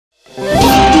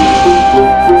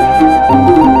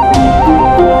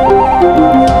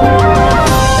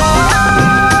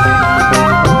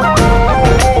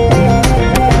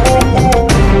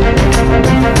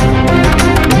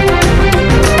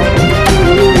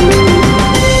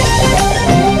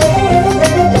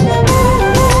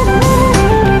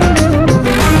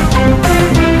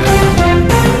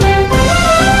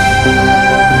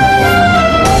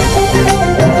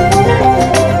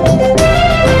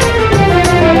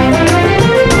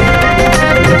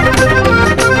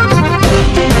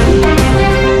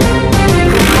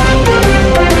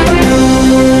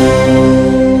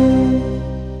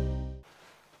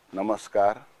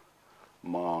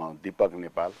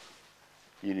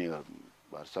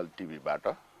Universal टिभीबाट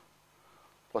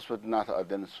Pashupatinath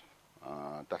अध्ययन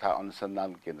तथा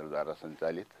अनुसन्धान केन्द्रद्वारा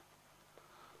सञ्चालित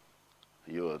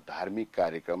यो धार्मिक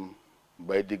कार्यक्रम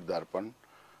वैदिक दर्पण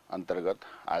अन्तर्गत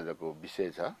आजको विषय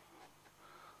छ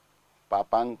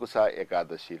पापाङ्कुशा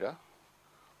एकादशी र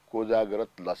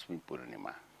कोजाग्रत लक्ष्मी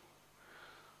पूर्णिमा।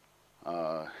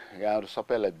 यहाँहरु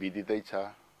सबैलाई विदितै छ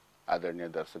आदरणीय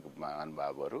दर्शक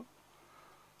महानुभावहरु,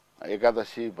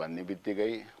 एकादशी भन्ने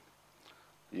बित्तिकै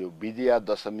यो विजया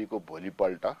दशमीको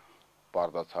भोलिपल्ट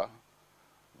पर्दछ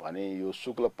भने यो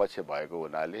शुक्ल पक्ष भएको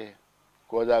हुनाले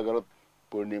कोजाग्रत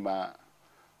पूर्णिमा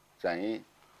चाहिँ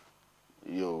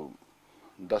यो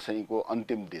दशैंको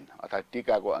अन्तिम दिन अर्थात्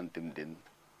टीकाको अन्तिम दिन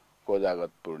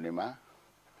कोजाग्रत पूर्णिमा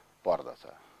पर्दछ।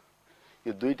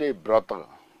 यो दुईटै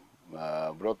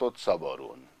व्रतोत्सवहरू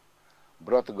हुन्,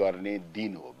 व्रत गर्ने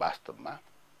दिन हो। वास्तवमा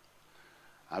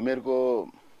हामीहरूको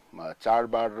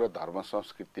चाडबाड र धर्म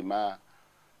संस्कृतिमा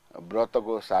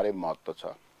व्रतको साह्रै महत्त्व छ।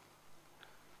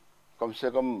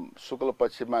 कमसेकम शुक्ल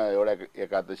पक्षमा एउटा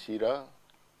एकादशी र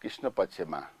कृष्ण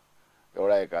पक्षमा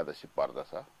एउटा एकादशी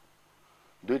पर्दछ।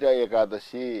 दुईटा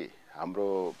एकादशी हाम्रो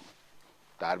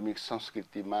धार्मिक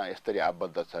संस्कृतिमा यसरी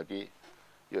आबद्ध छ कि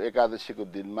यो एकादशीको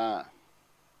दिनमा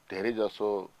धेरै जसो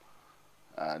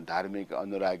धार्मिक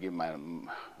अनुरागी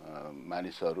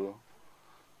मानिसहरू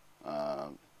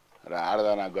र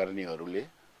आराधना गर्नेहरूले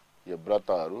यो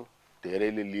व्रतहरू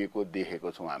धेरैले लिएको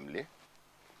देखेको छौं। हामीले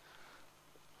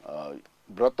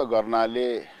व्रत गर्नाले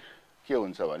के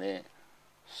हुन्छ भने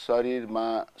शरीरमा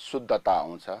शुद्धता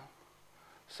आउँछ,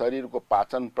 शरीरको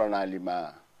पाचन प्रणालीमा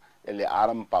यसले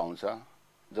आराम पाउँछ,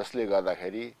 जसले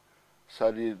गर्दाखेरि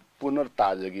शरीर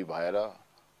पुनर्ताजगी भएर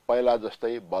पहिला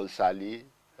जस्तै बलशाली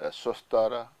र स्वस्थ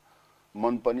र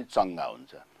मन पनि चंगा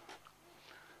हुन्छ।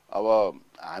 अब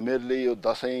हामीहरूले यो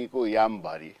दशैंको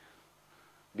यामभरि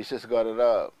विशेष गरेर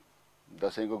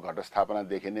दशैंको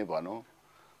घटस्थापनादेखि नै भनौं,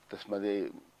 त्यसमध्ये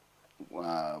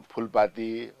फुलपाती,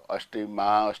 अष्टमी,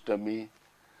 महाअष्टमी,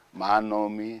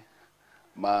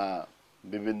 महानवमीमा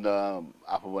विभिन्न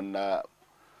आफूभन्दा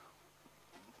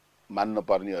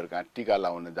मान्नुपर्नेहरू कहाँ टीका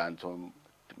लाउन जान्छौं।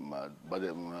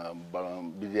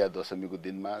 विजया दशमीको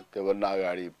दिनमा त्योभन्दा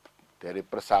अगाडि धेरै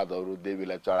प्रसादहरू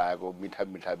देवीलाई चढाएको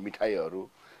मिठाईहरू,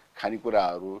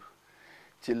 खानेकुराहरू,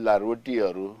 चिल्ला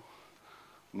रोटीहरू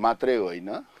मात्रै होइन,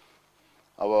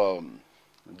 अब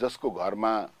जसको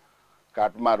घरमा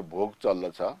काटमार भोग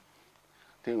चल्दछ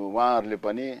त्यो उहाँहरूले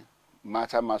पनि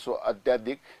माछा मासु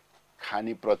अत्याधिक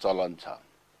खाने प्रचलन छ।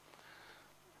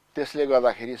 त्यसले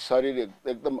गर्दाखेरि शरीर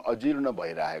एकदम अजीर्ण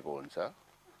भइरहेको हुन्छ।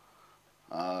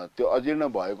 त्यो अजीर्ण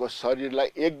भएको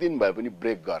शरीरलाई एक दिन भए पनि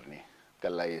ब्रेक गर्ने,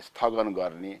 त्यसलाई स्थगन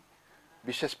गर्ने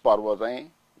विशेष पर्व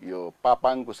चाहिँ यो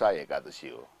पापाङ्कुशा एकादशी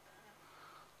हो।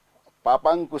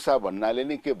 पापाङ्कुशा भन्नाले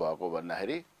नै के भएको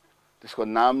भन्दाखेरि त्यसको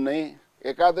नाम नै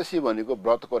एकादशी भनेको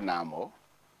व्रतको नाम हो।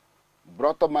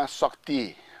 व्रतमा शक्ति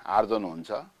आर्जन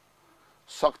हुन्छ,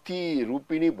 शक्ति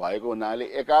रूपिणी भएको हुनाले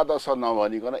एकादश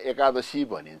नभनिकन एकादशी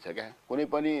भनिन्छ क्या। कुनै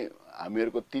पनि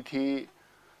हामीहरूको तिथि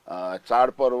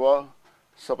चाडपर्व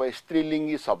सबै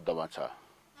स्त्रीलिङ्गी शब्दमा छ।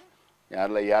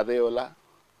 यहाँहरूलाई यादै होला,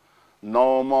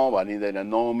 नवम भनिँदैन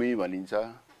नवमी भनिन्छ,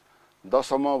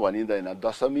 दशम भनिँदैन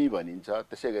दशमी भनिन्छ,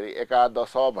 त्यसैगरी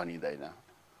एकादश भनिँदैन,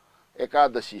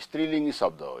 एकादशी स्त्रीलिङ्गी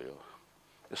शब्द हो। यो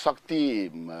शक्ति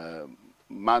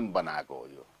मान बनाएको हो।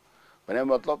 यो भने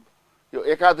मतलब यो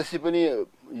एकादशी पनि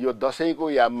यो दशैंको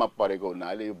याममा परेको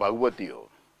हुनाले यो भगवती हो।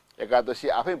 एकादशी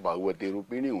आफै भगवती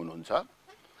रूपिणी हुनुहुन्छ।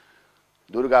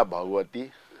 दुर्गा भगवती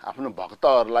आफ्नो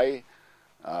भक्तहरूलाई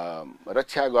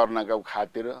रक्षा गर्नका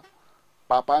खातिर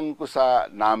पापाङ्कुशा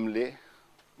नामले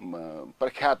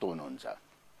प्रख्यात हुनुहुन्छ।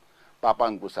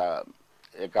 पापाङ्कुशा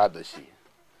एकादशी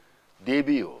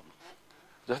देवी हो।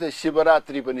 जस्तै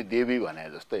शिवरात्रि पनि देवी भने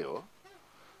जस्तै हो,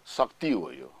 शक्ति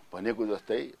हो। यो भनेको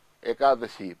जस्तै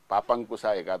एकादशी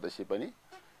पापाङ्कुशा एकादशी पनि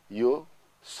यो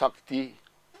शक्ति,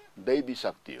 दैवी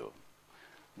शक्ति हो।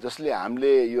 जसले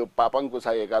हामीले यो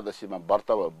पापाङ्कुशा एकादशीमा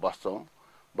व्रत बस्छौं।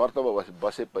 व्रत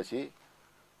बसेपछि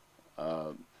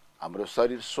हाम्रो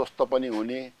शरीर स्वस्थ पनि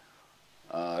हुने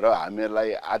र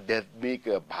हामीलाई आध्यात्मिक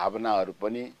भावनाहरू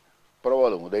पनि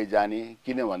प्रबल हुँदै जाने।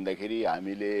 किन भन्दाखेरि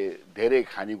हामीले धेरै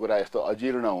खानेकुरा यस्तो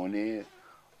अजीर्ण हुने,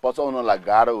 पचाउनलाई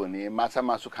गाह्रो हुने, माछा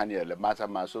मासु खानेहरूले माछा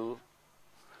मासु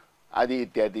आदि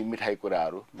इत्यादि मिठाई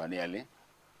कुराहरू भनिहालेँ,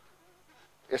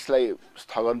 यसलाई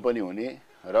स्थगन पनि हुने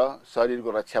र शरीरको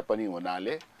रक्षा पनि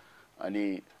हुनाले अनि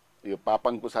यो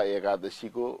पापाङ्कुशा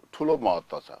एकादशीको ठूलो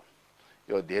महत्त्व छ।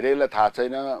 यो धेरैलाई थाहा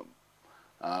छैन।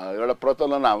 एउटा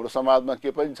प्रचलन हाम्रो समाजमा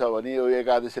के पनि छ भने यो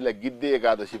एकादशीलाई गिद्धे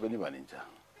एकादशी पनि भनिन्छ,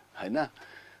 हैन?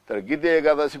 तर गिद्धे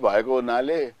एकादशी भएको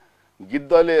हुनाले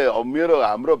गिद्धले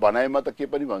हाम्रो भनाइमा त के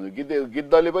पनि भन्नु,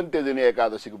 गिद्धले पनि त्यो दिन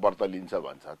एकादशीको व्रत लिन्छ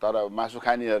भन्छ। तर मासु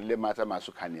खानेहरूले,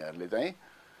 मासु खानेहरूले चाहिँ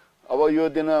अब यो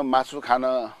दिन मासु खान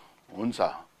हुन्छ,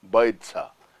 वैध छ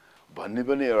भन्ने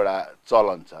पनि एउटा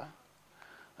चलन छ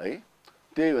है।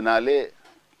 त्यही हुनाले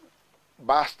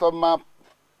वास्तवमा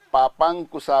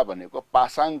पापाङ्कुशा भनेको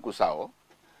पासाङ्कुशा हो।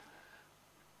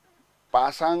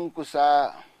 पासाङ्कुशा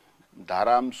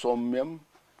धाराम सौम्यम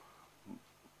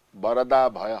वरदा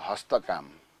भय हस्तकाम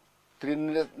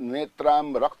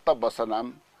त्रिनेत्राम रक्तवसनाम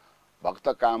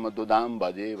भक्तकाम दुधाम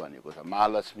भजे भनेको छ।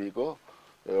 महालक्ष्मीको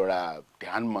एउटा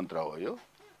ध्यान मन्त्र हो यो।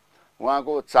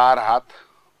 उहाँको 4 हात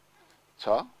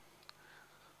छ।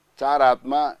 4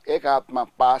 हातमा एक हातमा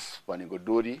पास भनेको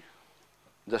डोरी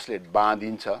जसले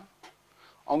बाँधिन्छ,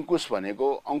 अंकुश भनेको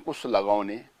अंकुश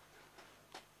लगाउने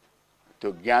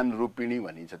त्यो ज्ञान रूपिणी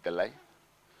भनिन्छ त्यसलाई।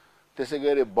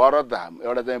 त्यसैगरी वरद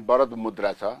एउटा चाहिँ वरद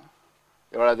मुद्रा छ,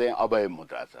 एउटा चाहिँ अभय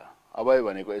मुद्रा छ। अभय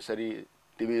भनेको यसरी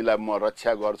तिमीलाई म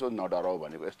रक्षा गर्छु नडराऊ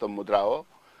भनेको यस्तो मुद्रा हो।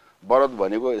 वरद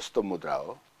भनेको यस्तो मुद्रा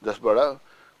हो जसबाट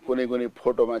कुनै कुनै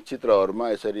फोटोमा चित्रहरूमा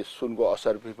यसरी सुनको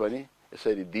असर्फी पनि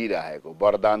यसरी दिइरहेको,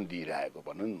 वरदान दिइरहेको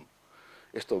भनौँ।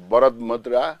 यस्तो वरद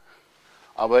मुद्रा,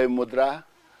 अभय मुद्रा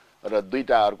र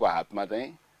दुईटा अर्को हातमा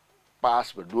चाहिँ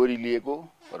पास डोरी लिएको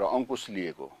र अंकुश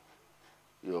लिएको,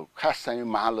 यो खास चाहिँ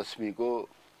महालक्ष्मीको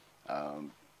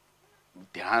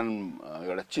ध्यान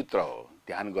एउटा चित्र हो,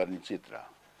 ध्यान गर्ने चित्र।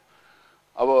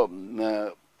 अब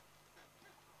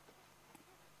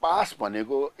पास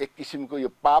भनेको एक किसिमको यो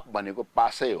पाप भनेको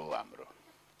पासै हो हाम्रो।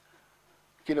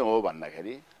 किन हो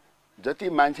भन्दाखेरि जति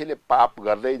मान्छेले पाप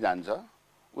गर्दै जान्छ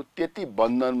ऊ त्यति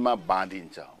बन्धनमा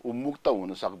बाँधिन्छ, ऊ मुक्त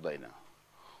हुन सक्दैन।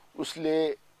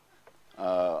 उसले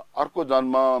अर्को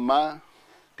जन्ममा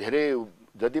धेरै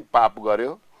जति पाप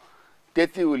गर्यो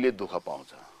त्यति उसले दुःख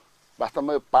पाउँछ।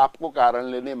 वास्तवमा पापको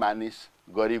कारणले नै मानिस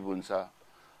गरिब हुन्छ,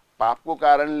 पापको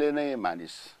कारणले नै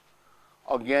मानिस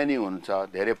अज्ञानी हुन्छ,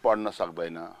 धेरै पढ्न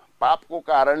सक्दैन, पापको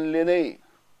कारणले नै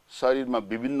शरीरमा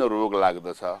विभिन्न रोग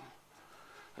लाग्दछ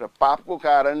र पापको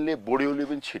कारणले बुढ्यौली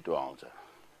पनि छिटो आउँछ।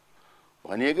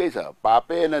 भनिएकै छ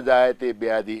पापे न जायते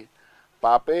व्याधि,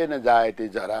 पापे न जायते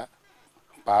जरा,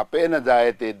 पापे न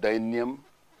जायते दैन्यम,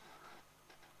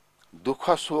 दुःख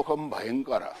शोकम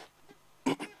भयंकर,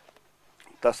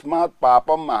 तस्मात्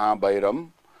पापम महाभैरम,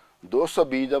 दोष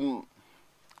बीजम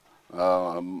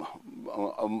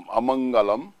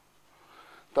अमंगलम,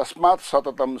 तस्मात्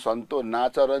सततम सन्तो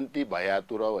नाचरन्ती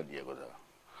भयातुर भनिएको छ।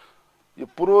 यो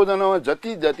पूर्व जन्ममा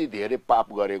जति जति धेरै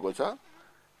पाप गरेको छ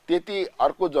त्यति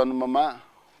अर्को जन्ममा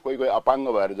कोही कोही अपाङ्ग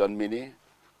भएर जन्मिने,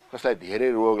 कसैलाई धेरै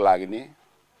रोग लाग्ने,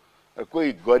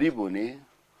 कोही गरिब हुने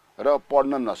र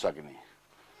पढ्न नसक्ने,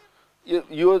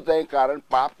 यो चाहिँ कारण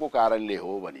पापको कारणले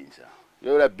हो भनिन्छ।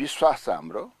 यो एउटा विश्वास छ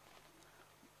हाम्रो।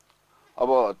 अब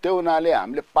त्यो हुनाले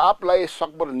हामीले पापलाई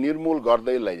सकभर निर्मूल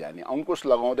गर्दै लैजाने, अंकुश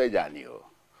लगाउँदै जाने हो।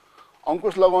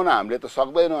 अंकुश लगाउन हामीले त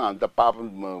सक्दैनौँ, हामी त पाप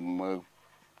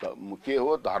के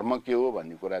हो, धर्म के हो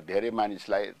भन्ने कुरा धेरै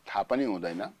मानिसलाई थाहा पनि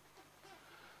हुँदैन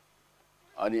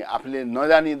अनि आफूले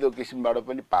नजानिदो किसिमबाट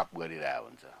पनि पाप गरिरहेको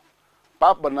हुन्छ।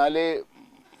 पाप भन्नाले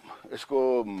यसको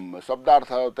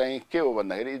शब्दार्थ चाहिँ के हो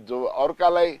भन्दाखेरि जो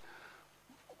अर्कालाई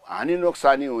हानि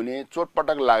नोक्सानी हुने,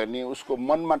 चोटपटक लाग्ने, उसको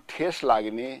मनमा ठेस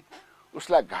लाग्ने,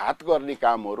 उसलाई घात गर्ने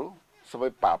कामहरू सबै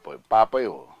पापै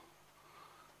हो।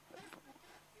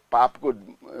 पापको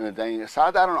चाहिँ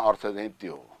साधारण अर्थ चाहिँ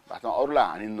त्यो हो। वास्तवमा अरूलाई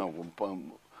हानि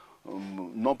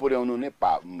नपुर्याउनु नै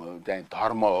पाप चाहिँ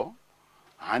धर्म हो।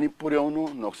 हानि पुर्याउनु,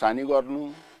 नोक्सानी गर्नु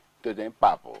त्यो चाहिँ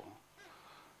पाप हो।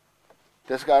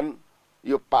 त्यसकारण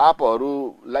यो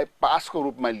पापहरूलाई पासको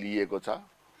रूपमा लिएको छ।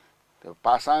 त्यो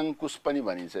पासाङ्कुश पनि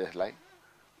भनिन्छ यसलाई।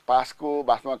 पासको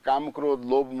वास्तवमा काम, क्रोध,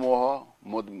 लोभ, मोह,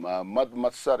 मद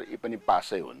मत्सर यी पनि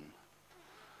पासै हुन्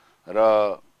र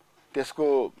त्यसको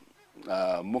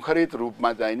मुखरित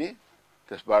रूपमा चाहिँ नि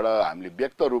त्यसबाट हामीले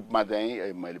व्यक्त रूपमा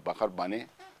चाहिँ मैले भर्खर भने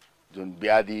जुन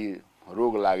व्याधि,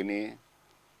 रोग लाग्ने,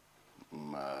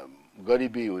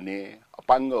 गरिबी हुने,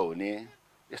 अपाङ्ग हुने,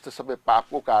 यस्तो सबै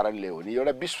पापको कारणले हुने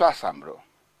एउटा विश्वास, हाम्रो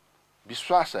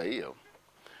विश्वास है यो।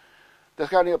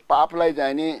 त्यसकारण यो पापलाई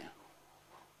चाहिँ नि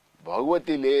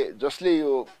भगवतीले, जसले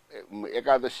यो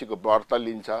एकादशीको व्रत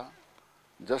लिन्छ,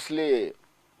 जसले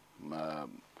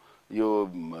यो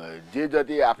जे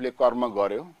जति आफूले कर्म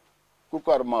गर्यो,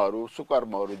 कुकर्महरू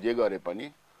सुकर्महरू जे गरे पनि,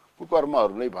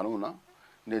 कुकर्महरू नै भनौँ न,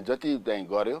 जति चाहिँ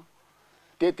गर्यो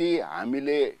त्यति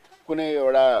हामीले कुनै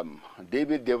एउटा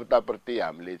देवी देवताप्रति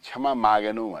हामीले क्षमा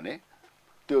मागेनौँ भने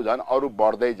त्यो झन् अरू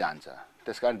बढ्दै जान्छ।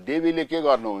 त्यसकारण देवीले के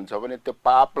गर्नुहुन्छ भने त्यो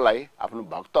पापलाई, आफ्नो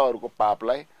भक्तहरूको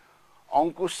पापलाई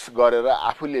अंकुश गरेर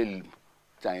आफूले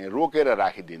चाहिँ रोकेर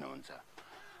राखिदिनुहुन्छ।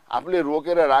 आफूले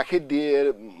रोकेर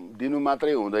दिनु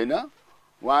मात्रै हुँदैन,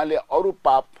 उहाँले अरू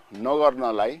पाप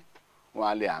नगर्नलाई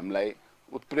उहाँले हामीलाई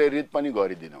उत्प्रेरित पनि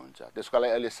गरिदिनुहुन्छ। त्यसको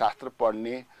लागि अहिले शास्त्र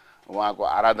पढ्ने, उहाँको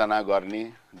आराधना गर्ने,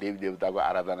 देवी देवताको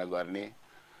आराधना गर्ने,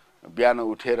 बिहान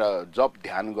उठेर जप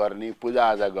ध्यान गर्ने,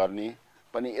 पूजाआजा गर्ने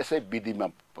पनि यसै विधिमा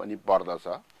पनि पर्दछ।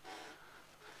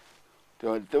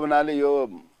 त्यो हुनाले यो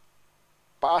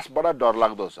पास बडा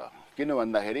डरलाग्दो छ। किन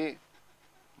भन्दाखेरि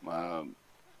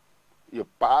यो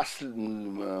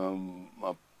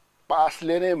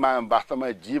पासले नै वास्तवमा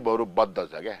जीवहरू बद्ध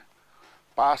छ क्या।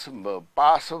 पास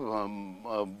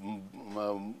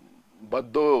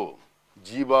बद्धो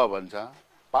जीव भन्छ,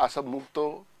 पास मुक्तो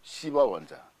शिव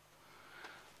भन्छ।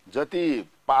 जति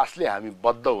पासले हामी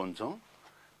बद्ध हुन्छौँ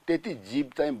त्यति जीव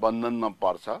चाहिँ बन्धनमा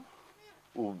पर्छ,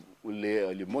 उसले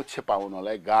अलि मोक्ष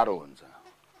पाउनलाई गाह्रो हुन्छ,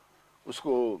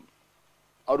 उसको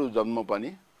अरू जन्म पनि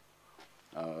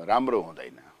राम्रो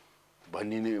हुँदैन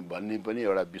भन्ने पनि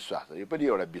एउटा विश्वास छ। यो पनि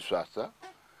एउटा विश्वास छ।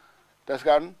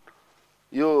 त्यसकारण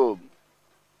यो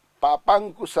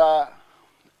पापाङ्कुशा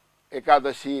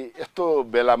एकादशी यस्तो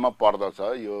बेलामा पर्दछ,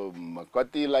 यो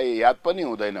कतिलाई याद पनि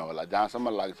हुँदैन होला जहाँसम्म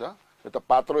लाग्छ। यो त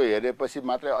पात्रो हेरेपछि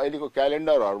मात्रै अहिलेको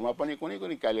क्यालेन्डरहरूमा पनि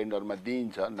कुनै क्यालेन्डरमा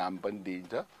दिइन्छ, नाम पनि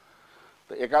दिइन्छ।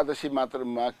 त एकादशी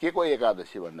मात्रमा के को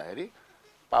एकादशी भन्दाखेरि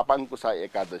पापाङ्कुशा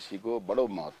एकादशीको बडो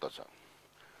महत्त्व छ।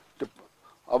 त्यो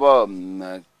अब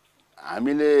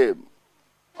हामीले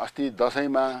अस्ति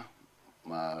दसैँमा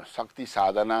शक्ति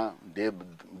साधना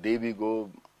देवीको,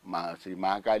 श्री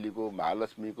महाकालीको,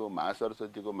 महालक्ष्मीको,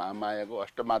 महासरस्वतीको, महामायाको,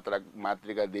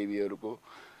 अष्टमातृका देवीहरूको,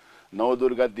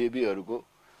 नवदुर्गा देवीहरूको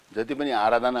जति पनि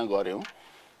आराधना गऱ्यौँ,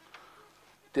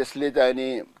 त्यसले चाहिँ नि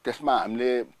त्यसमा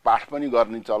हामीले पाठ पनि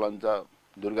गर्ने चलन छ।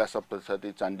 दुर्गा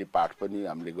सप्तशती चण्डी पाठ पनि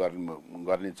हामीले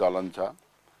गर्ने चलन छ।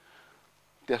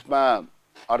 त्यसमा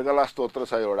अर्गला स्तोत्र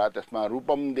छ एउटा, त्यसमा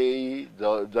रूपम देही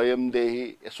जयम देही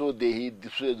यसो देही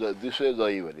दिशे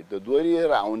जयी भने त्यो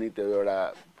दोहोरिएर आउने त्यो एउटा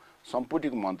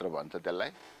सम्पुटिक मन्त्र भन्छ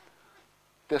त्यसलाई।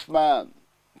 त्यसमा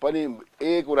पनि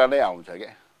एक कुरा नै आउँछ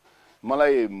क्या।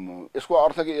 मलाई यसको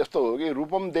अर्थ के यस्तो हो कि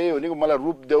रूपम देही भनेको मलाई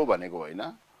रूप देऊ भनेको होइन,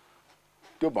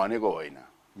 त्यो भनेको होइन।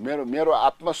 मेरो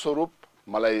आत्मस्वरूप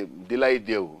मलाई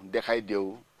दिलाइदेऊ, देखाइदेऊ,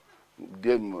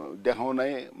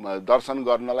 देखाउनै दर्शन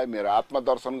गर्नलाई, मेरो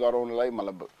आत्मदर्शन गराउनलाई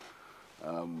मलाई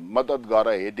मद्दत गर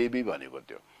हे देवी भनेको।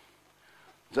 त्यो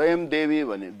जयम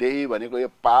देही भनेको यो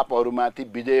पापहरूमाथि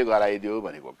विजय गराइदेऊ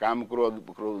भनेको। काम क्रोध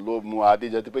लोभ मोह आदि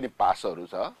जति पनि पासहरू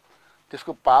छ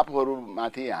त्यसको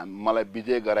पापहरूमाथि मलाई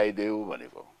विजय गराइदेऊ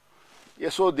भनेको।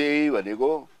 यसो देही भनेको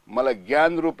मलाई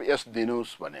ज्ञान रूप यस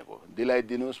दिनुहोस् भनेको,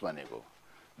 दिलाइदिनुहोस् भनेको।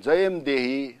 जयम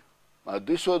देही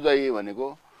दुईसो जयी भनेको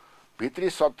भित्री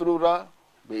शत्रु र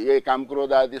यही काम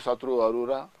क्रोध आदि शत्रुहरू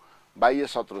र बाह्य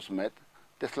शत्रु समेत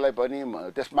त्यसलाई पनि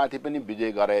त्यसमाथि पनि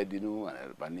विजय गराइदिनु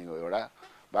भनेर भन्ने एउटा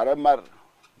बारम्बार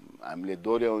हामीले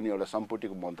दोहोऱ्याउने एउटा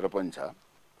सम्पुटिको मन्त्र पनि छ।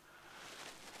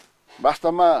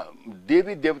 वास्तवमा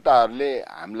देवी देवताहरूले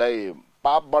हामीलाई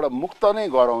पापबाट मुक्त नै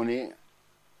गराउने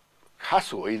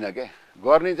खास होइन क्या,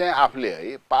 गर्ने चाहिँ आफूले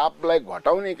है। पापलाई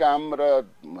घटाउने काम र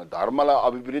धर्मलाई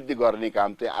अभिवृद्धि गर्ने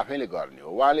काम चाहिँ आफैले गर्ने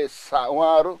हो।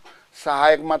 उहाँहरू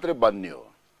सहायक मात्रै बन्ने हो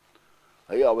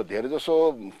है। अब धेरैजसो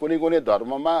कुनै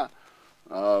धर्ममा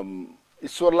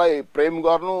ईश्वरलाई प्रेम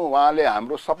गर्नु, उहाँले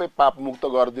हाम्रो सबै पाप मुक्त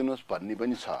गरिदिनुहोस् भन्ने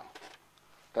पनि छ,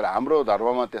 तर हाम्रो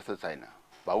धर्ममा त्यस्तो छैन।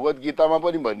 भगवत गीतामा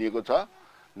पनि भनिएको छ,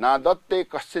 नादत्ते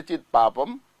कस्यचित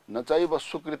पापम न चैव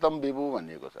सुकृतम विभु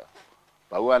भनिएको छ।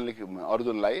 भगवान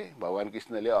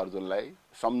कृष्णले अर्जुनलाई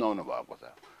सम्झाउनु भएको छ।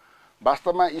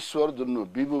 वास्तवमा ईश्वर जुन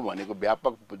विभु भनेको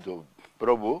व्यापक जो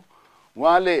प्रभु,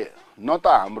 उहाँले न त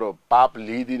हाम्रो पाप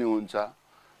लिइदिनुहुन्छ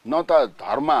न त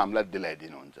धर्म हामीलाई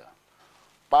दिलाइदिनुहुन्छ।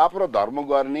 पाप र धर्म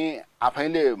गर्ने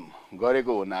आफैले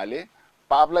गरेको हुनाले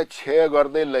पापलाई क्षय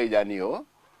गर्दै लैजाने हो,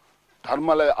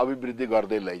 धर्मलाई अभिवृद्धि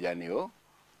गर्दै लैजाने हो।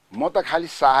 म त खालि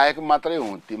सहायक मात्रै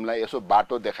हुँ, तिमीलाई यसो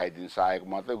बाटो देखाइदिनु सहायक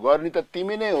मात्रै, गर्ने त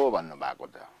तिमी नै हो भन्नुभएको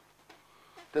छ।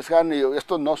 त्यसकारण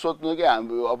यस्तो नसोच्नु कि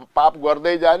अब पाप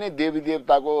गर्दै जाने, देवी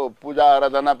देवताको पूजा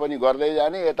आराधना पनि गर्दै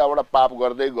जाने, यताबाट पाप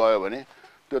गर्दै गयो भने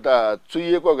त्यो त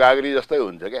चुहिएको गाग्री जस्तै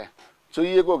हुन्छ क्या।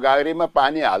 चुहिएको गाग्रीमा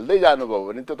पानी हाल्दै जानुभयो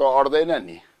भने त्यो त अड्दैन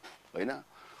नि, होइन?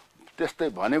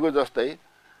 त्यस्तै भनेको जस्तै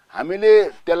हामीले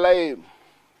त्यसलाई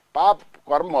पाप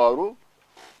कर्महरू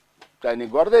चाहिँ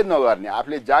गर्दै नगर्ने,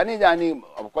 आफूले जानी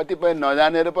अब कतिपय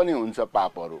नजानेर पनि हुन्छ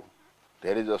पापहरू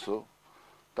धेरै जसो,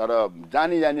 तर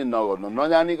जानी नगर्नु,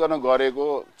 नजानिकन गरेको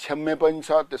क्षम्य पनि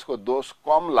छ, त्यसको दोष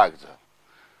कम लाग्छ।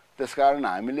 त्यसकारण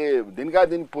हामीले दिनका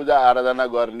दिन पूजा आराधना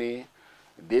गर्ने,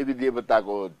 देवी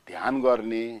देवताको ध्यान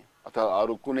गर्ने अथवा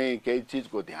अरू कुनै केही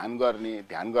चिजको ध्यान गर्ने,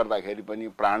 ध्यान गर्दाखेरि पनि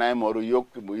प्राणायामहरू,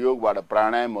 योगबाट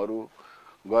प्राणायामहरू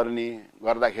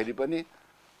गर्दाखेरि पनि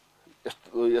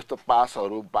यस्तो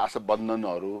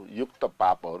पाशबन्धनहरू युक्त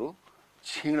पापहरू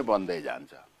क्षीण बन्दै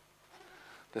जान्छ।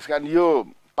 त्यसकारण यो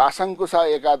पासाङ्कुशा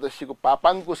एकादशीको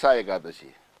पापाङ्कुशा एकादशी,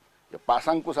 यो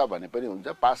पासाङ्कुशा भने पनि हुन्छ,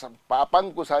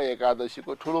 पापाङ्कुशा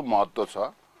एकादशीको ठुलो महत्त्व छ।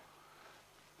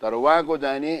 तर उहाँको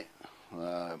चाहिँ नि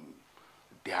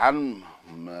ध्यान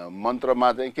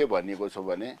मन्त्रमा चाहिँ के भनिएको छ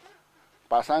भने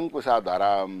पासाङ्कुशा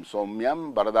धराम सौम्यम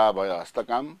वरदा भय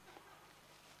हस्तकाम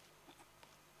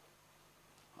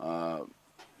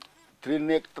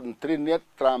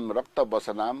त्रिनेत्राम रक्त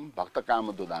बसनाम भक्त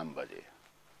काम दुदाम बजे।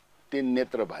 3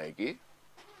 नेत्र भएकी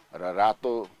र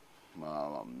रातो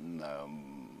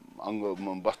अङ्ग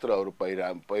वस्त्रहरू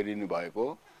पहिरिनु भएको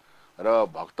र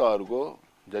भक्तहरूको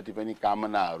जति पनि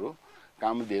कामनाहरू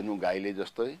कामधेनु गाईले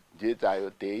जस्तै जे चाह्यो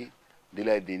त्यही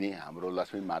दिलाइदिने हाम्रो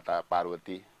लक्ष्मी माता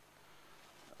पार्वती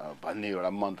भन्ने एउटा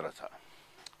मन्त्र छ।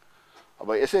 अब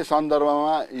यसै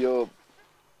सन्दर्भमा यो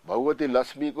भगवती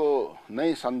लक्ष्मीको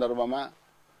नै सन्दर्भमा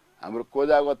हाम्रो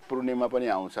कोजागत पूर्णिमा पनि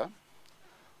आउँछ।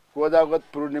 कोजागत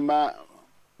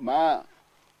पूर्णिमामा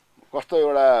कस्तो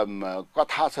एउटा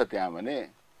कथा छ त्यहाँ भने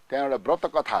त्यहाँ एउटा व्रत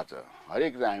कथा छ।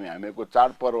 हरेक हामीहरूको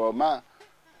चाडपर्वमा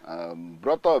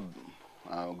व्रत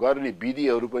गर्ने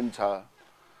विधिहरू पनि छ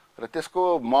र त्यसको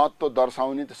महत्त्व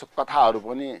दर्शाउने त्यसको कथाहरू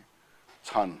पनि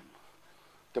छन्।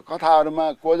 त्यो कथाहरूमा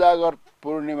कोजागर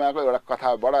पूर्णिमाको एउटा कथा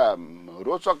बडा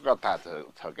रोचक कथा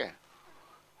छ क्या।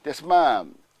 त्यसमा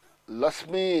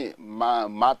लक्ष्मी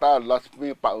माता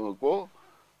लक्ष्मीको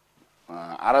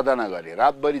आराधना गरे,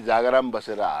 रातभरि जागराम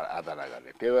बसेर आराधना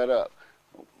गरे। त्यही भएर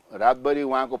रातभरि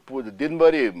उहाँको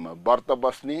दिनभरि व्रत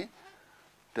बस्ने,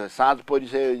 त्यो साँझ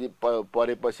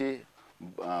परेपछि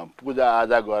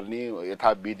पूजाआजा गर्ने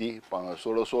यथाविधि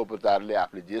षोडशोपचारले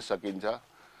आफूले जे सकिन्छ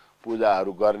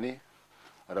पूजाहरू गर्ने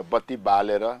र बत्ती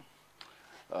बालेर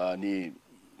अनि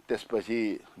त्यसपछि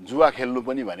जुवा खेल्नु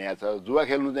पनि भनिएको छ। जुवा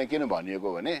खेल्नु चाहिँ किन भनिएको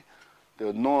भने त्यो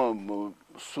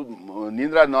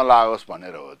निन्द्रा नलागोस्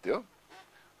भनेर हो। त्यो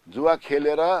जुवा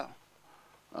खेलेर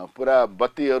पुरा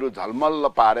बत्तीहरू झलमल्ल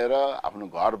पारेर आफ्नो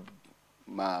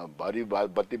घरमा भरि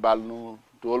बत्ती बाल्नु,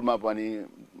 टोलमा पनि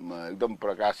एकदम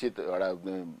प्रकाशित एउटा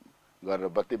गरेर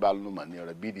बत्ती बाल्नु भन्ने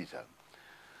एउटा विधि छ।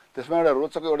 त्यसमा एउटा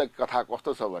रोचक एउटा कथा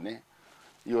कस्तो छ भने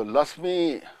यो लक्ष्मी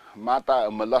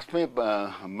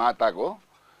माताको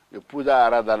यो पूजा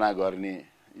आराधना गर्ने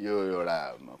यो एउटा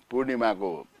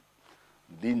पूर्णिमाको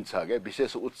दिन छ क्या,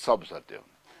 विशेष उत्सव छ। त्यो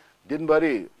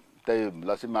दिनभरि त्यही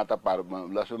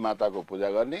लक्ष्मी माताको पूजा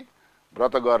गर्ने,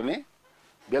 व्रत गर्ने,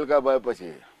 बेलुका भएपछि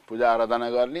पूजा आराधना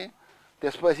गर्ने,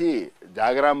 त्यसपछि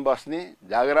जागराम बस्ने।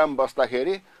 जागराम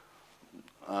बस्दाखेरि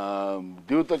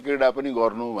द्युत क्रीडा पनि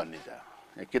गर्नु भन्ने छ,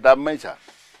 किताबमै छ।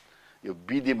 यो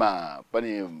विधिमा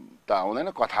पनि त आउँदैन,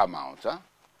 कथामा आउँछ।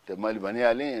 त्यो मैले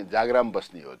भनिहालेँ जागराम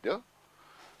बस्ने हो त्यो।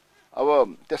 अब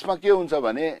त्यसमा के हुन्छ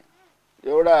भने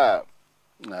एउटा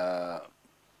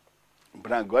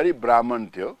गरिब ब्राह्मण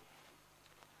थियो,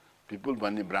 पिपुल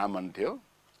भन्ने ब्राह्मण थियो।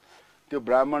 त्यो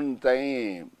ब्राह्मण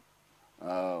चाहिँ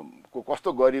को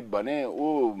कस्तो गरिब भने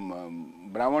ऊ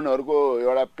ब्राह्मणहरूको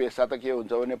एउटा पेसा त के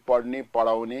हुन्छ भने पढ्ने,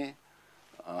 पढाउने,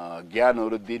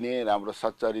 ज्ञानहरू दिने, राम्रो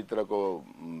सच्चरित्रको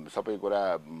सबै कुरा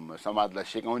समाजलाई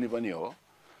सिकाउने पनि हो।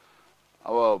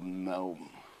 अब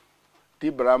ती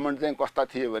ब्राह्मण चाहिँ कस्ता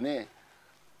थिए भने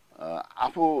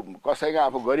आफू कसैका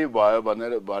आफू गरिब भयो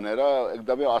भनेर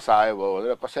एकदमै असहाय भयो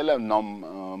भनेर कसैलाई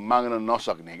माग्न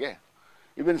नसक्ने के,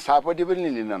 इभन सापटी पनि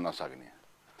लिन नसक्ने।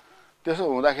 त्यसो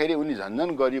हुँदाखेरि उनी झन्झन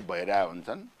गरिब भइरहेका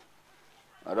हुन्छन्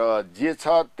र जे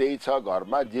छ त्यही छ,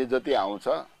 घरमा जे जति आउँछ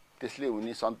त्यसले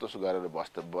उनी सन्तोष गरेर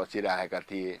बसिरहेका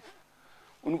थिए।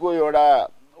 उनको एउटा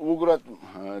उग्र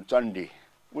चण्डी,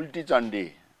 उल्टी चण्डी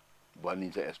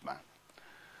भनिन्छ यसमा।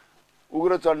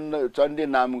 उग्र चण्डी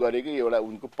नाम गरेकी एउटा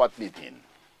उनको पत्नी थिइन्।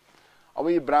 अब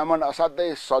यी ब्राह्मण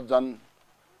असाध्यै सज्जन,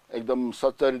 एकदम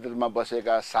सच्चरित्रमा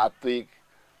बसेका, सात्विक,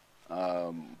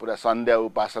 पुरा सन्ध्या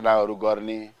उपासनाहरू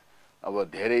गर्ने, अब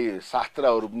धेरै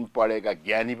शास्त्रहरू पनि पढेका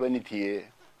ज्ञानी पनि थिए,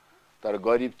 तर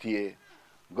गरिब थिए।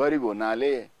 गरिब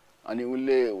हुनाले अनि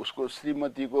उनले उसको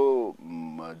श्रीमतीको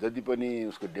जति पनि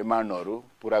उसको डिमान्डहरू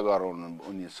पुरा गराउन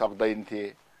उनी सक्दैनथे।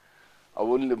 अब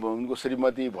उनको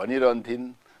श्रीमती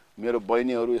भनिरहन्थिन् मेरो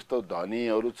बहिनीहरू यस्तो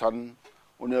धनीहरू छन्,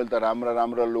 उनीहरूले त राम्रा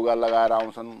राम्रा लुगा लगाएर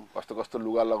आउँछन्, कस्तो कस्तो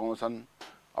लुगा लगाउँछन्,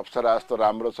 अप्सरा जस्तो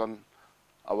राम्रो छन्।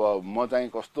 अब म चाहिँ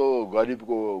कस्तो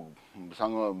गरिबको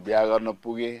सँग बिहा गर्न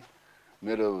पुगेँ,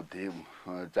 मेरो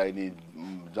चाहिँ नि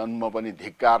जन्म पनि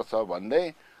धिक्कार छ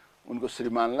भन्दै उनको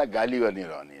श्रीमानलाई गाली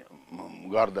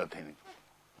गर्दथिन्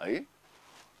है।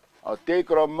 अब त्यही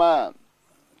क्रममा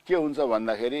के हुन्छ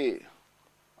भन्दाखेरि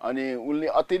अनि उनले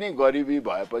अति नै गरिबी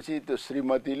भएपछि त्यो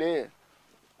श्रीमतीले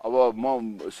अब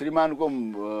म श्रीमानको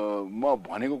म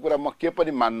भनेको कुरा म के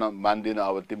पनि मान्दिनँ।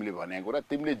 अब तिमीले भनेको कुरा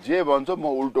तिमीले जे भन्छौ म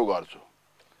उल्टो गर्छु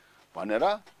भनेर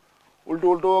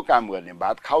उल्टो काम गर्ने।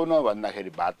 भात खाऊ न भन्दाखेरि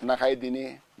भात नखाइदिने,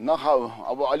 नखाऊ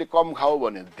अब अलिक कम खाऊ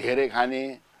भने धेरै खाने,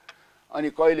 अनि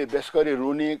कहिले बेसकरी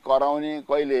रुने कराउने,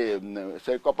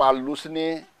 कहिले कपाल लुस्ने,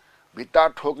 भित्ता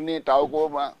ठोक्ने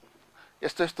टाउकोमा,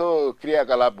 यस्तो यस्तो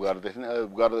क्रियाकलाप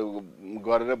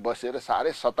गरेर बसेर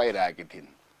साह्रै सताइरहेकी थिइन्।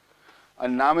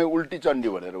 अनि नामै उल्टी चण्डी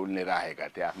भनेर उनले राखेका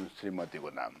थिए आफ्नो श्रीमतीको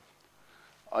नाम।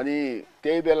 अनि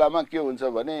त्यही बेलामा के हुन्छ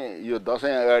भने यो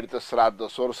दसैँ अगाडि त श्राद्ध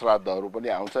सोह्र श्राद्धहरू पनि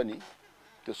आउँछ नि।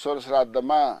 त्यो सोह्र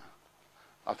श्राद्धमा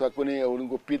अथवा कुनै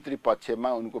उनको पितृपक्षमा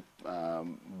उनको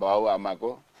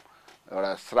बाबुआमाको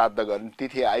एउटा श्राद्ध गर्ने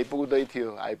तिथि आइपुग्दै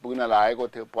थियो, आइपुग्न लागेको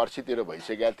थियो, पर्सितिर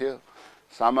भइसकेका थियो।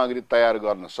 सामग्री तयार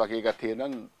गर्न सकेका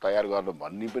थिएनन्, तयार गर्न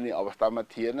भन्ने पनि अवस्थामा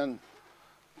थिएनन्।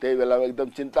 त्यही बेलामा एकदम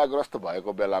चिन्ताग्रस्त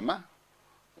भएको बेलामा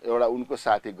एउटा उनको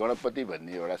साथी गणपति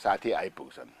भन्ने एउटा साथी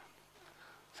आइपुग्छन्।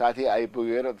 साथी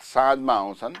आइपुगेर साँझमा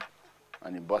आउँछन्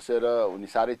अनि बसेर उनी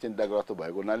साह्रै चिन्ताग्रस्त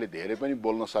भएको हुनाले धेरै पनि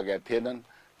बोल्न सकेका थिएनन्।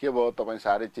 के भयो तपाईँ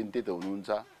साह्रै चिन्तित हुनुहुन्छ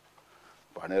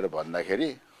भनेर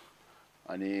भन्दाखेरि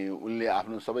अनि उनले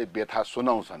आफ्नो सबै व्यथा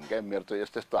सुनाउँछन् क्या। मेरो त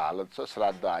यस्तो यस्तो हालत छ,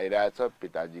 श्राद्ध आइरहेछ,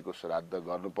 पिताजीको श्राद्ध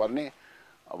गर्नुपर्ने,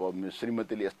 अब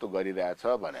श्रीमतीले यस्तो गरिरहेछ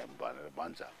भनेर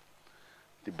भन्छ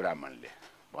ती ब्राह्मणले।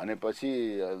 भनेपछि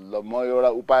ल म एउटा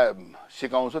उपाय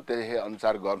सिकाउँछु, त्यही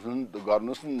अनुसार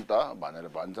गर्नुहोस् नि त भनेर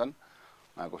भन्छन्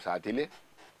उहाँको साथीले।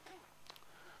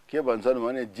 के भन्छन्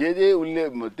भने जे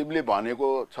उनले तिमीले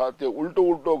भनेको छ त्यो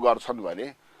उल्टो गर्छन् भने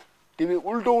तिमी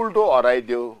उल्टो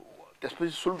हराइदेऊ,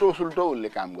 त्यसपछि सुल्टो उनले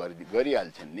काम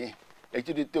गरिहाल्छन् नि।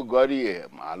 एकचोटि त्यो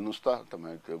हाल्नुहोस् त,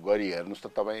 तपाईँ त्यो हेर्नुहोस् त,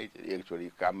 तपाईँ एकचोटि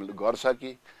काम गर्छ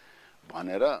कि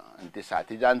भनेर अनि त्यो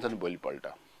साथी जान्छन्। भोलिपल्ट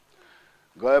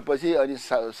गएपछि अनि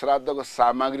श्राद्धको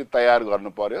सामग्री तयार गर्नु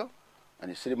पर्यो।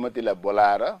 अनि श्रीमतीलाई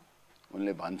बोलाएर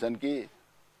उनले भन्छन् कि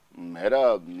हेर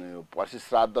पर्सि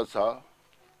श्राद्ध छ,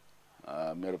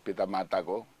 मेरो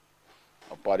पितामाताको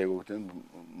परेको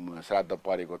श्राद्ध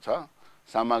परेको छ,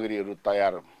 सामग्रीहरू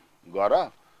तयार गर,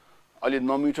 अलि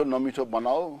नमिठो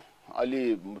बनाऊ, अलि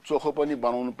चोखो पनि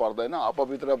बनाउनु पर्दैन,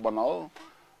 अपवित्र बनाऊ,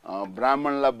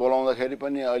 ब्राह्मणलाई बोलाउँदाखेरि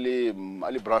पनि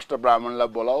अलि भ्रष्ट ब्राह्मणलाई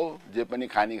बोलाऊ, जे पनि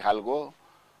खाने खालको,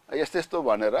 यस्तो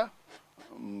भनेर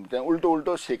त्यहाँ उल्टो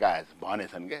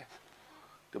भनेछन् क्या।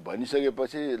 त्यो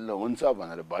भनिसकेपछि ल हुन्छ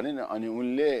भनेर भनिन्। अनि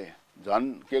उनले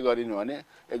झन् के गरिन् भने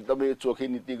एकदमै चोखी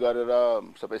नीति गरेर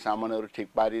सबै सामानहरू ठिक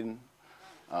पारिन्।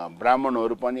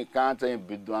 ब्राह्मणहरू पनि कहाँ चाहिँ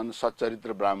विद्वान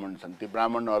सच्चरित्र ब्राह्मण छन् ती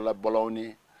ब्राह्मणहरूलाई बोलाउने।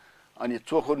 अनि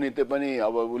चोखो नीति पनि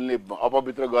अब उनले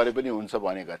अपवित्र गरे पनि हुन्छ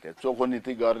भनेका थिए, चोखो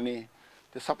नीति गर्ने,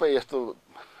 त्यो सबै यस्तो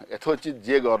यथोचित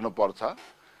जे गर्नुपर्छ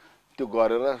त्यो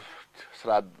गरेर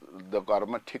श्राद्ध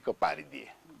कर्म ठिक्क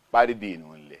पारिदिइन्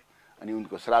उनले। अनि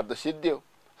उनको श्राद्ध सिद्धियो।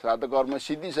 श्राद्ध कर्म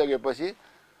सिद्धिसकेपछि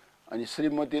अनि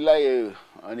श्रीमतीलाई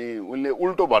अनि उनले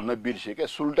उल्टो भन्न बिर्से क्या,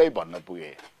 सुल्टै भन्न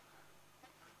पुगे।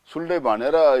 सुल्टै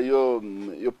भनेर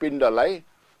यो पिण्डलाई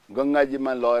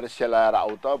गङ्गाजीमा लगेर सेलाएर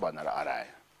आऊ त भनेर हराए।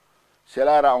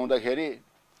 सेलाएर आउँदाखेरि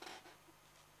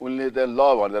उनले त ल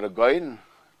भनेर गइन्।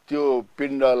 त्यो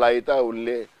पिण्डलाई त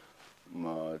उनले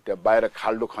त्यहाँ बाहिर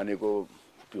खाल्डो खनेको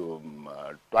त्यो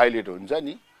टोयलेट हुन्छ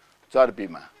नि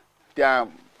चर्पीमा, त्यहाँ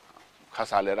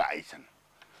खसालेर आइछन्।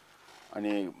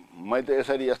 अनि मैले त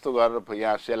यसरी यस्तो गरेर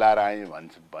यहाँ सेलाएर आएँ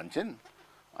भन्छन्।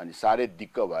 अनि साह्रै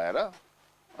दिक्क भएर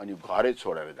अनि घरै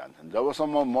छोडेर जान्छन्।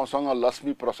 जबसम्म मसँग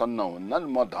लक्ष्मी प्रसन्न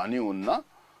हुन्नन्, म धनी हुन्न,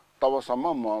 तबसम्म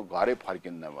म घरै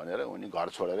फर्किन्न भनेर उनी घर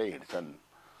छोडेर हिँड्छन्।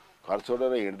 घर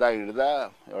छोडेर हिँड्दा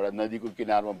एउटा नदीको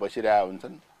किनारमा बसिरहेका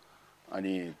हुन्छन्।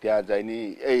 अनि त्यहाँ चाहिँ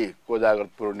नि यही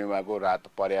कोजागर पूर्णिमाको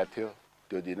रात परेको थियो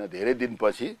त्यो दिन, धेरै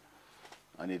दिनपछि।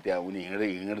 अनि त्यहाँ उनी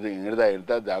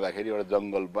हिँड्दा जाँदाखेरि एउटा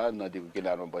जङ्गलमा नदीको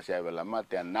किनारमा बसेको बेलामा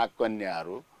त्यहाँ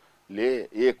नागकन्याहरूले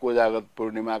कोजागर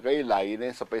पूर्णिमाकै लागि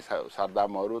नै सबै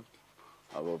सरदामहरू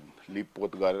अब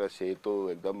लिपपोत गरेर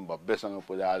सेतो एकदम भव्यसँग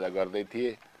पूजाआजा गर्दै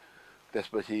थिए।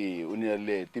 त्यसपछि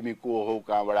उनीहरूले तिमी को हो,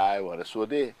 कहाँबाट आयो भनेर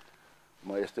सोधे।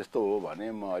 म यस्तो हो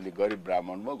भने म अलिक गरिब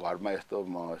ब्राह्मण म घरमा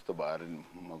म यस्तो भएर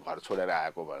म घर छोडेर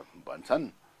आएको भन्छन्।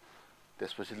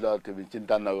 त्यसपछि ल तिमी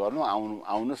चिन्ता नगर्नु,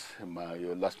 आउनुहोस्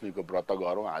यो लक्ष्मीको व्रत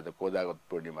गरौँ, आज कोजागर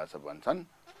पूर्णिमा छ भन्छन्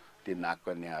ती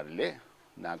नागकन्याहरूले।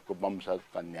 नागको वंश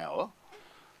कन्या हो।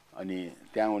 अनि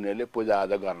त्यहाँ उनीहरूले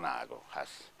पूजाआजा गर्न आएको खास।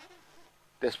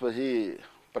 त्यसपछि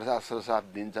प्रसाद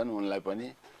दिन्छन् उनलाई पनि।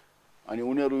 अनि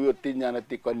उनीहरू यो तीनजना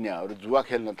ती कन्याहरू जुवा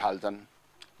खेल्न थाल्छन्।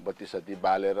 बत्ती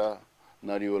बालेर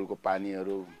नरिवलको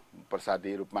पानीहरू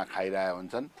प्रसादी रूपमा खाइरहेका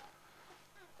हुन्छन्।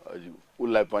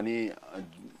 उसलाई पनि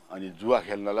अनि जुवा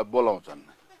खेल्नलाई बोलाउँछन्।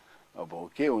 अब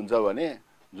के हुन्छ भने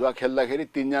जुवा खेल्दाखेरि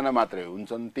 3 जना मात्रै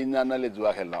हुन्छन्। 3 जनाले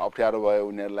जुवा खेल्न अप्ठ्यारो भयो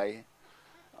उनीहरूलाई।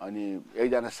 अनि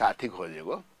एकजना साथी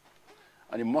खोजेको।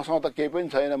 अनि मसँग त केही पनि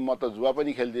छैन, म त जुवा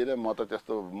पनि खेल्दिनँ, म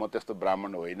त्यस्तो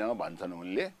ब्राह्मण होइन भन्छन्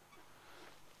उनले।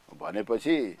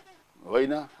 भनेपछि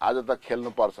होइन आज त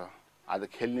खेल्नु पर्छ, आज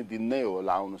खेल्ने दिन नै हो, ल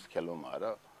आउनुस् खेलौँ भनेर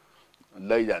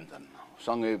लैजान्छन्,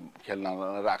 सँगै खेल्न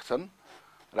राख्छन्।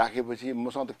 राखेपछि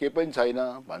मसँग त केही पनि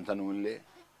छैन भन्छन् उनले।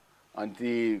 अनि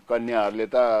ती कन्याहरूले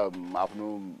त आफ्नो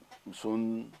सुन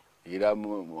हिरा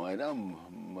होइन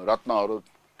रत्नहरू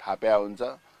थाप्या हुन्छ,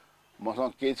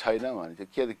 मसँग केही छैन भने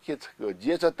चाहिँ के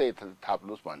जे छ त्यही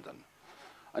थाप्नुहोस् भन्छन्।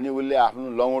 अनि उसले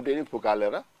आफ्नो लङ्गोटी नै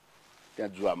फुकालेर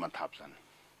त्यहाँ जुवामा थाप्छन्।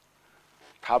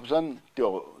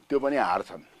 त्यो पनि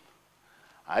हार्छन्।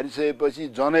 हारिसकेपछि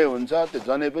जनै हुन्छ, त्यो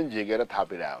जनै पनि झिकेर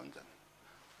थापिरहेका हुन्छन्।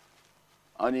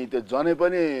 अनि त्यो जनै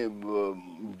पनि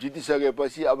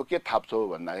जितिसकेपछि अब के थाप्छौ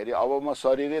भन्दाखेरि अब म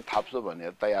शरीरै थाप्छु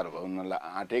भनेर तयार हुन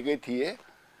आँटेकै थिए।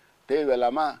 त्यही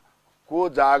बेलामा को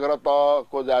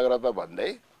जाग्रत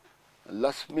भन्दै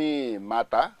लक्ष्मी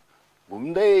माता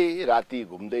घुम्दै राति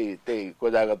घुम्दै त्यही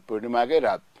कोजागत पूर्णिमाकै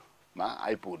रातमा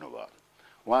आइपुग्नु भयो।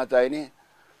 उहाँ चाहिँ नि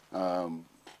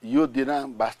यो दिन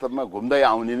वास्तवमा घुम्दै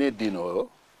आउने नै दिन हो,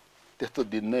 त्यस्तो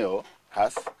दिन नै हो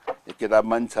खास, यो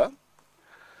किताबमा पनि छ।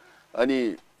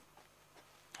 अनि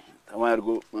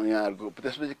यहाँहरूको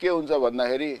त्यसपछि के हुन्छ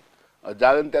भन्दाखेरि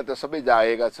जागरण त्यहाँ त सबै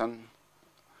जागेका छन्।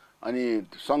 अनि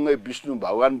सँगै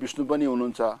भगवान विष्णु पनि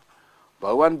हुनुहुन्छ।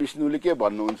 भगवान विष्णुले के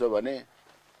भन्नुहुन्छ भने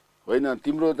होइन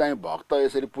तिम्रो चाहिँ भक्त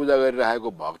यसरी पूजा गरिरहेको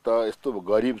भक्त यस्तो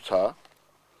गरिब छ,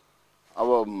 अब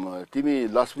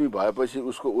तिमी लक्ष्मी भएपछि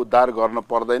उसको उद्धार गर्न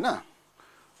पर्दैन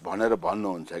भनेर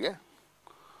भन्नुहुन्छ क्या,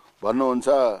 भन्नुहुन्छ।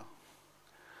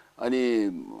 अनि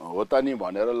हो त नि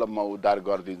भनेर ल म उद्धार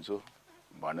गरिदिन्छु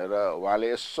भनेर उहाँले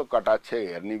यसो कटाक्ष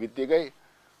हेर्ने बित्तिकै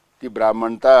ती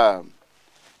ब्राह्मण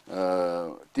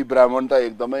त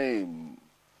एकदमै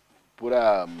पुरा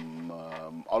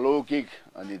अलौकिक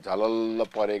अनि झलल्ल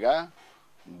परेका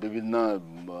विभिन्न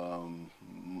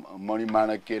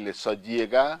मणिमाणक्यले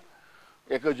सजिएका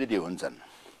एकैचोटि हुन्छन्।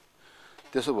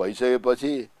 त्यसो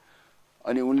भइसकेपछि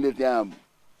अनि उनले त्यहाँ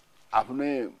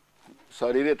आफ्नै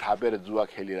शरीरै थापेर जुवा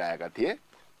खेलिरहेका थिए।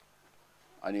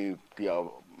 अनि ती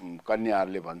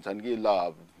कन्याहरूले भन्छन् कि ल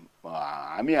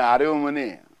हामी हार्यौँ भने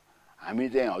हामी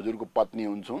चाहिँ हजुरको पत्नी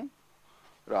हुन्छौँ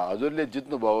र हजुरले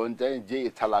जित्नुभयो भने चाहिँ जे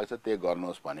इच्छा लाग्छ त्यही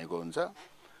गर्नुहोस् भनेको हुन्छ।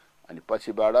 अनि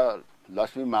पछिबाट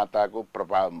लक्ष्मी माताको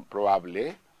प्रभावले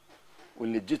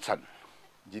उनले जित्छन्।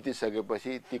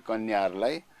 जितिसकेपछि ती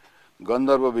कन्याहरूलाई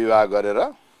गन्धर्व विवाह गरेर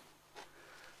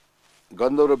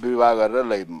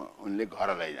उनले घर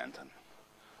लैजान्छन्।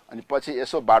 अनि पछि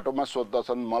यसो बाटोमा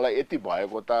सोध्दछन् मलाई यति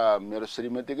भएको त मेरो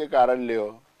श्रीमतीकै कारणले हो,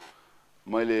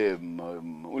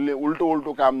 उनले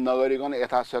उल्टो काम नगरिकन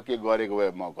यथाशक्य गरेको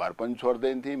भए म घर पनि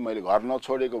छोड्दैन थिएँ, मैले घर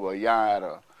नछोडेको भए यहाँ आएर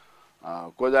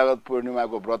कोजागत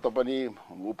पूर्णिमाको व्रत पनि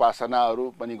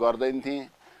उपासनाहरू पनि गर्दैन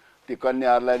थिएँ, यी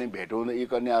कन्याहरूलाई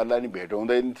नि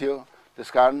भेटाउँदैन थियो।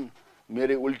 त्यसकारण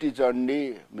मेरी उल्टी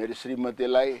चण्डी मेरी श्रीमती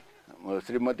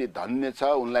धन्य छ,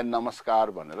 उनलाई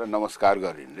नमस्कार भनेर नमस्कार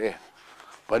गरिन् रे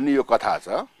भन्ने यो कथा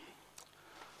छ।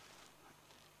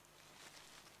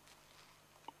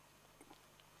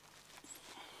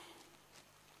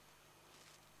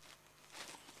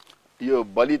 यो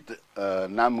बलित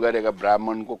नाम गरेका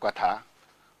ब्राह्मणको कथा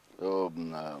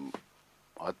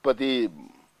हतपति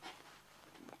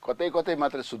कतै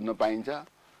मात्र सुन्न पाइन्छ।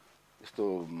 यस्तो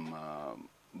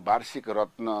वार्षिक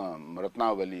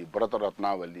रत्नावली व्रत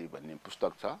रत्नावली भन्ने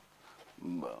पुस्तक छ,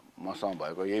 मसँग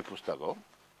भएको यही पुस्तक हो।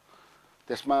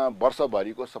 त्यसमा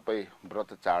वर्षभरिको सबै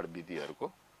व्रत चाड विधिहरूको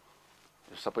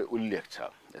सबै उल्लेख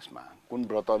छ। यसमा कुन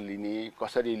व्रत लिने,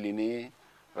 कसरी लिने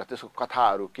र त्यसको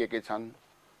कथाहरू के छन्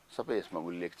सबै यसमा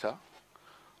उल्लेख छ।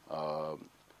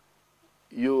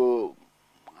 यो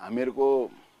हामीहरूको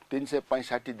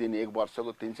 365 दिन, एक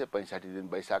वर्षको 365 दिन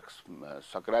वैशाख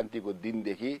संक्रान्तिको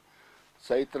दिनदेखि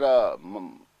चैत्र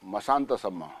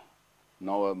मसान्तसम्म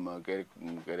के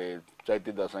अरे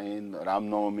चैते दशैँ,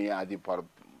 रामनवमी आदि पर्व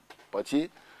पछि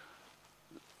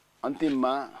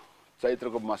अन्तिममा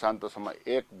चैत्रको मसान्तसम्म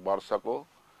एक वर्षको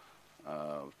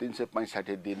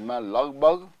 365 दिनमा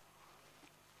लगभग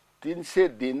 300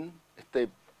 दिन यस्तै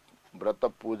व्रत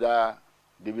पूजा,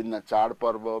 विभिन्न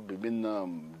चाडपर्व, विभिन्न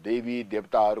देवी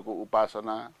देवताहरूको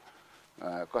उपासना,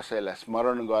 कसैलाई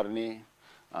स्मरण गर्ने,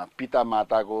 पिता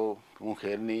माताको मुख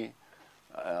हेर्ने,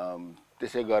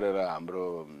 त्यसै गरेर हाम्रो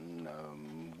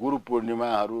गुरु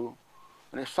पूर्णिमाहरू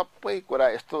अनि सबै कुरा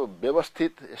यस्तो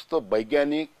व्यवस्थित, यस्तो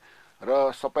वैज्ञानिक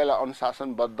र सबैलाई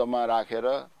अनुशासनबद्धमा राखेर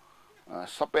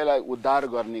सबैलाई उद्धार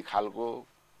गर्ने खालको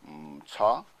छ।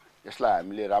 यसलाई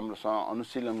हामीले राम्रोसँग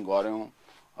अनुशीलन गर्यौं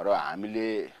र हामीले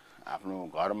आफ्नो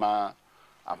घरमा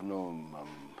आफ्नो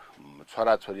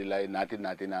छोराछोरीलाई नाति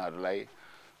नातिनाहरूलाई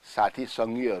साथी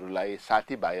सङ्गीहरूलाई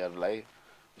साथीभाइहरूलाई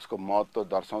यसको महत्त्व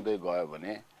दर्शाउँदै गयो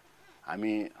भने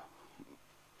हामी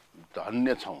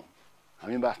धन्य छौँ।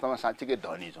 हामी वास्तवमा साँच्चीकै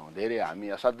धनी छौँ। धेरै हामी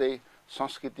असाध्यै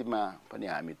संस्कृतिमा पनि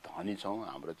हामी धनी छौँ।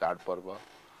 हाम्रो चाडपर्व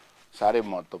साह्रै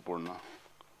महत्त्वपूर्ण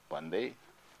भन्दै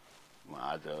म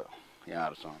आज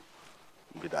यहाँहरूसँग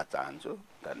बिदा चाहन्छु।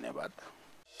 धन्यवाद।